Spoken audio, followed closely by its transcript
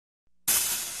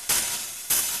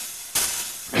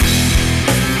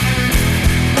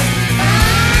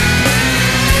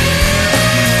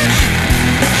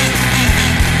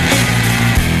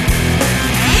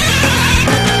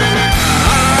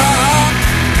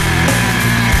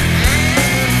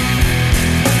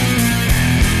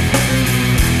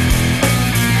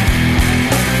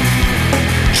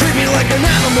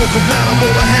so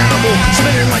compatible to Hannibal,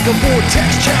 spinning like a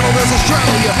vortex channel. There's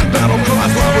Australia, battle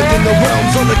cries live within the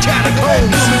realms of the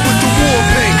catacombs. Coming with the war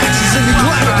paint, axes in the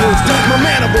clavicles, duck my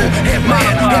mandible, head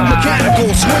man, head mechanical,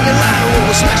 swinging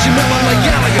lateral, smashing melon like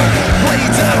Gallagher.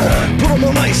 Blades out, put them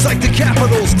on ice like the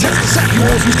Capitals. Test the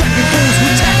sacules, we stacking fools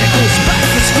with tacticals. Back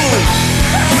to school.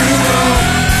 You don't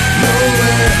know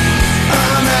where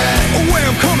I'm at, or where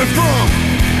I'm coming from.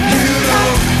 You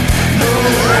don't know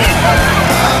where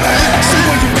I'm at. See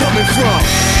where you coming from.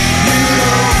 You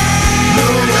don't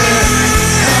know where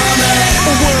I'm at,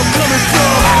 or where I'm coming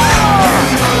from.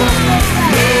 You don't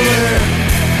know where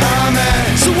I'm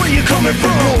at. So where you coming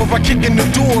from? Or if I kick in the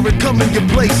door and come in your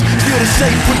place, feel the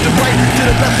safe with the right to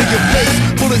the left of your face.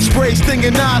 Bullet sprays,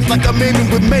 stinging eyes like I'm aiming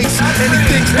with mace.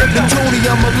 Anything step to Tony,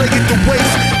 I'ma lay at the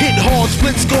waist. Hit hard,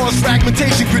 split scars,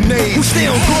 fragmentation grenades. We stay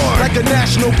on guard like a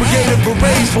national brigade of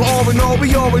berets. For R&R,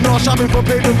 we R&R, shopping for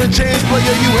paper and change.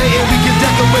 Player you hating, we can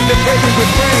decorate the pavement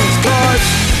with brains. Cause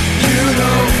you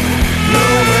don't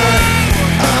know where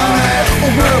I'm at,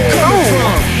 or where I'm coming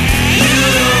from. You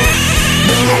don't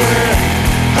know where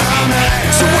I'm at.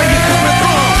 So where you coming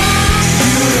from?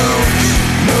 You don't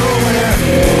know where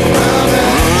I'm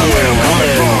at, or where I'm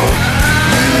coming from.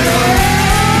 You don't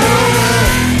know where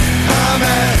I'm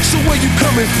at. So where you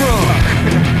coming from?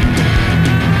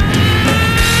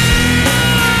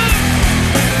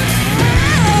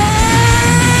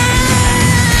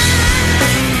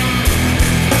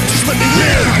 Just let me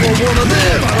live. I don't wanna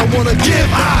live, I don't wanna give.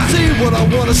 I see what I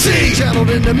wanna see, channeled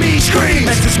into me, screams.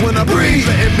 That's just when I breathe,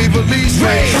 letting me release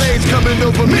rage. Rage coming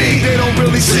over me, they don't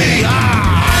really see.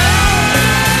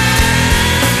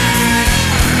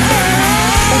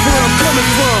 Or where I'm coming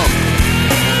from.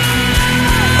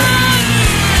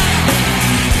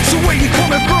 So where you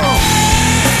coming from?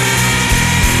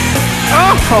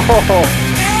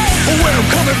 Or where I'm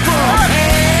coming from.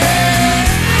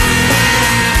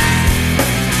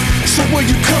 So where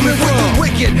you coming from? The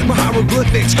wicked, my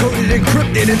hieroglyphics coded,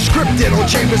 encrypted, inscripted on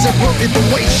chambers and broken, the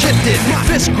weight shifted. My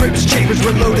fist grips, chambers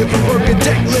reloaded from broken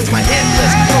deck lists. My head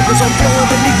list, focus on flowing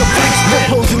beneath the flex pit.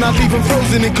 Posing, I leave them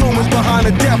frozen in comas behind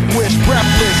a death wish.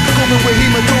 Breathless, going with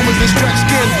hematomas and stretched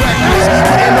skin, reckless.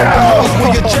 Putting open holes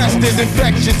where your chest is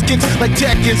infectious. Gets like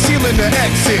tech and sealing the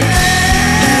exits.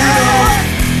 You don't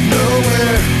know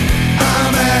where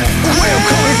I'm at, or where I'm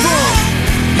coming from.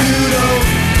 You don't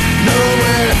know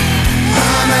where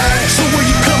I'm at. So where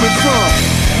you coming from?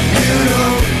 You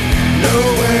don't know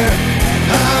where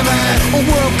I'm at, or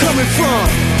where I'm coming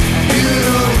from.